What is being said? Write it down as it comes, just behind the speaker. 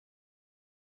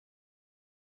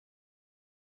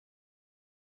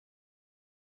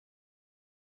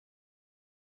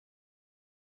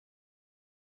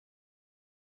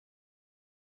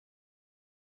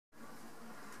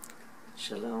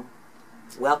Shalom.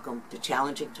 Welcome to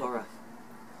Challenging Torah.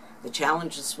 The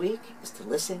challenge this week is to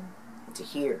listen and to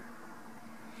hear.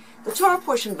 The Torah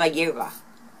portion Vaera,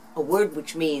 a word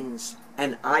which means,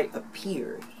 and I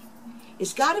appeared,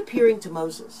 is God appearing to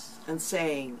Moses and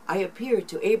saying, I appeared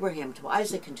to Abraham, to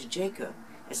Isaac, and to Jacob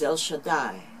as El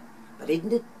Shaddai, but I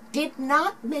did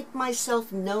not make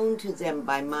myself known to them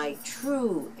by my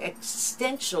true,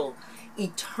 existential,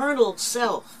 eternal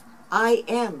self. I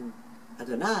am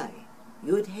Adonai,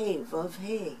 Yud He Vav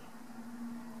He.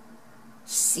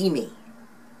 See me.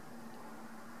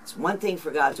 It's one thing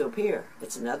for God to appear.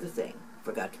 It's another thing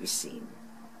for God to be seen.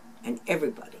 And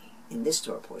everybody in this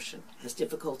Torah portion has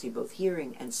difficulty both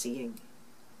hearing and seeing.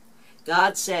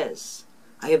 God says,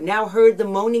 I have now heard the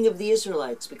moaning of the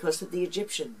Israelites because of the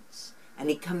Egyptians. And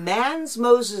he commands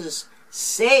Moses,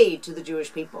 say to the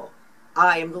Jewish people,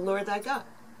 I am the Lord thy God.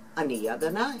 Ani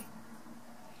Adonai.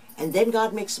 And then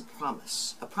God makes a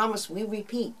promise we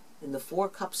repeat in the 4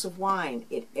 cups of wine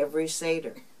at every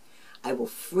Seder. I will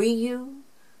free you,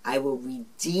 I will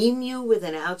redeem you with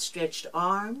an outstretched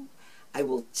arm, I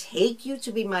will take you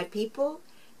to be my people,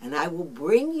 and I will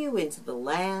bring you into the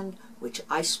land which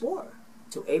I swore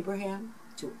to Abraham,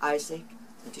 to Isaac,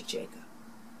 and to Jacob.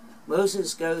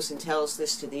 Moses goes and tells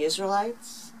this to the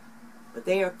Israelites, but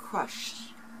they are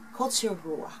crushed, kotzir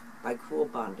ruach, by cruel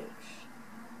bondage.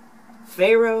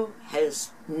 Pharaoh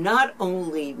has not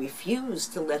only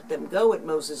refused to let them go at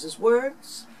Moses'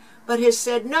 words, but has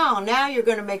said, no, now you're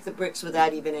going to make the bricks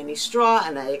without even any straw,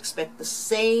 and I expect the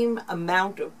same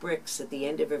amount of bricks at the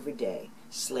end of every day.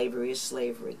 Slavery is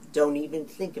slavery. Don't even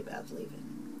think about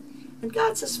leaving. And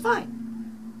God says,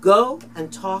 fine, go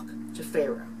and talk to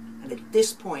Pharaoh. And at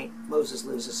this point, Moses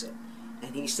loses it.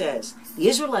 And he says, the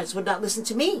Israelites would not listen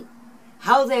to me.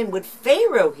 How then would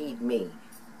Pharaoh heed me?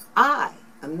 I,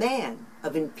 a man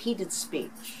of impeded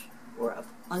speech, or of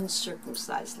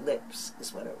uncircumcised lips,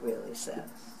 is what it really says.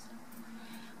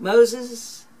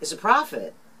 Moses is a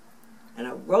prophet, and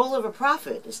a role of a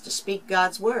prophet is to speak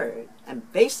God's word.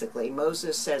 And basically,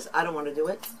 Moses says, I don't want to do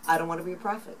it. I don't want to be a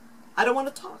prophet. I don't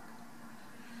want to talk.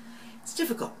 It's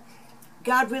difficult.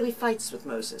 God really fights with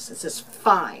Moses and says,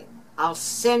 fine, I'll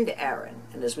send Aaron.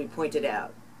 And as we pointed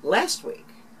out last week,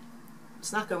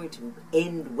 it's not going to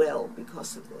end well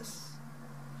because of this.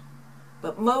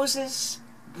 But Moses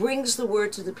brings the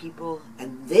word to the people,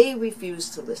 and they refuse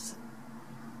to listen.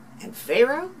 And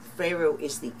Pharaoh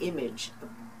is the image of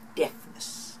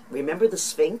deafness. Remember the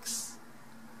Sphinx?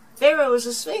 Pharaoh is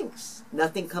a Sphinx.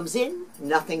 Nothing comes in,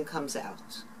 nothing comes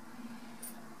out.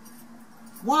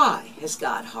 Why has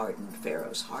God hardened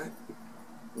Pharaoh's heart?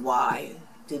 Why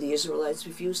do the Israelites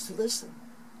refuse to listen?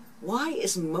 Why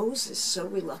is Moses so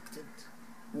reluctant?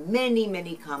 Many,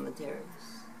 many commentaries.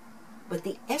 But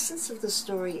the essence of the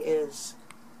story is,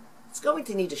 it's going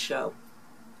to need a show.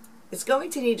 It's going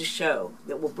to need a show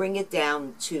that will bring it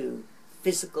down to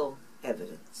physical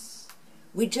evidence.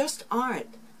 We just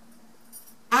aren't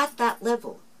at that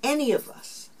level, any of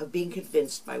us, of being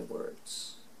convinced by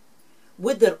words.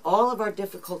 Would that all of our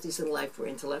difficulties in life were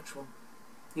intellectual.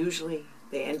 Usually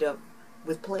they end up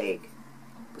with plague,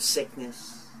 with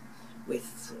sickness,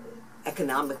 with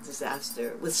economic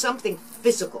disaster, with something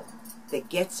physical that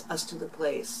gets us to the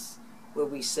place where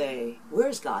we say, where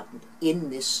is God in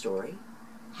this story?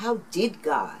 How did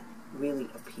God really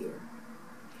appear?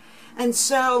 And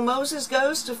so Moses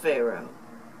goes to Pharaoh.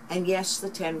 And yes, the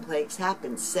 10 plagues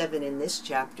happen, 7 in this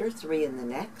chapter, 3 in the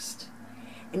next.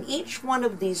 And each one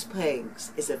of these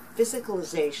plagues is a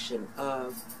physicalization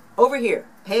of, over here,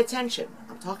 pay attention,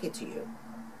 I'm talking to you.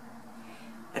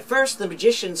 At first, the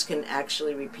magicians can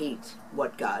actually repeat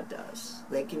what God does.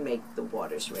 They can make the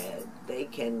waters red. They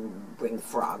can bring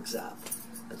frogs up.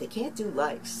 But they can't do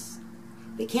lice.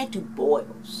 They can't do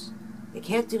boils. They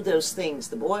can't do those things.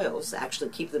 The boils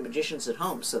actually keep the magicians at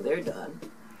home, so they're done.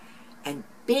 And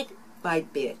bit by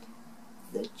bit,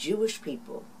 the Jewish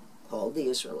people, called the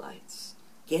Israelites,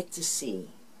 get to see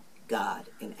God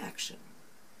in action.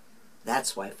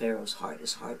 That's why Pharaoh's heart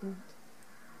is hardened.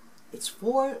 It's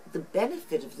for the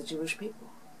benefit of the Jewish people.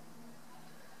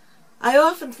 I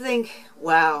often think,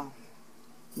 wow,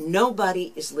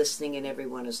 nobody is listening and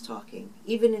everyone is talking,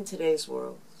 even in today's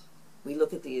world. We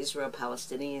look at the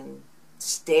Israel-Palestinian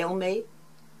stalemate.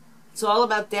 It's all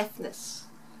about deafness.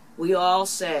 We all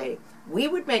say, we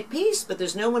would make peace, but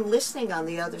there's no one listening on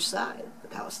the other side. The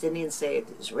Palestinians say it,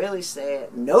 the Israelis say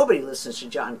it. Nobody listens to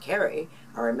John Kerry,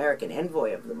 our American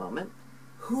envoy of the moment.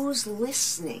 Who's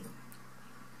listening?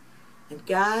 And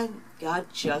God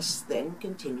just then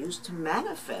continues to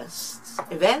manifest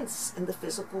events in the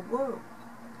physical world.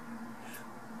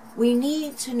 We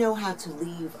need to know how to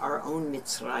leave our own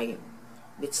Mitzrayim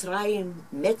Mitzrayim,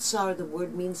 Metzar, the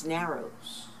word means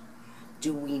narrows.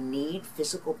 Do we need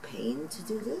physical pain to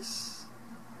do this?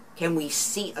 Can we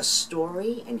see a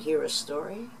story and hear a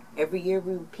story? Every year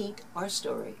we repeat our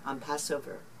story on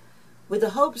Passover with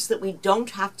the hopes that we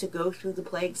don't have to go through the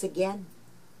plagues again.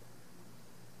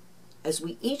 As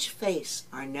we each face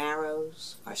our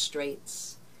narrows, our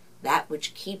straits, that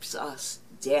which keeps us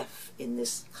deaf in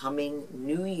this coming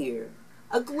new year,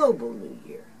 a global new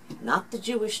year, not the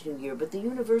Jewish new year, but the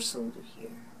universal new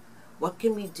year. What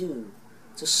can we do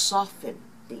to soften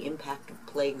the impact of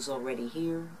plagues already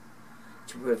here,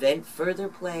 to prevent further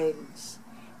plagues,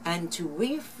 and to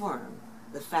reaffirm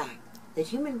the fact that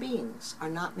human beings are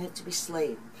not meant to be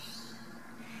slaves,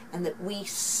 and that we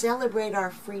celebrate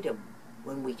our freedom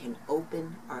when we can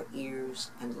open our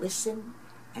ears and listen,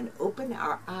 and open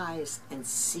our eyes and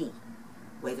see,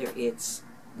 whether it's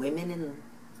women in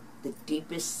the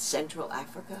deepest Central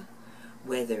Africa,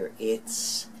 whether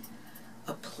it's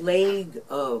a plague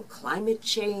of climate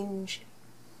change,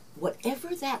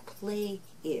 whatever that plague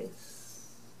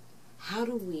is, how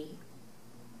do we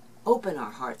open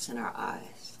our hearts and our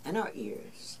eyes and our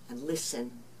ears and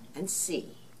listen and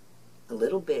see a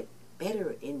little bit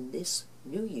better in this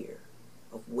new year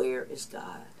of where is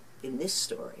God in this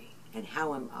story and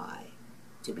how am I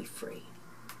to be free?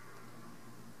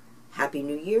 Happy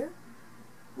New Year.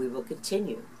 We will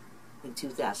continue in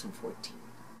 2014.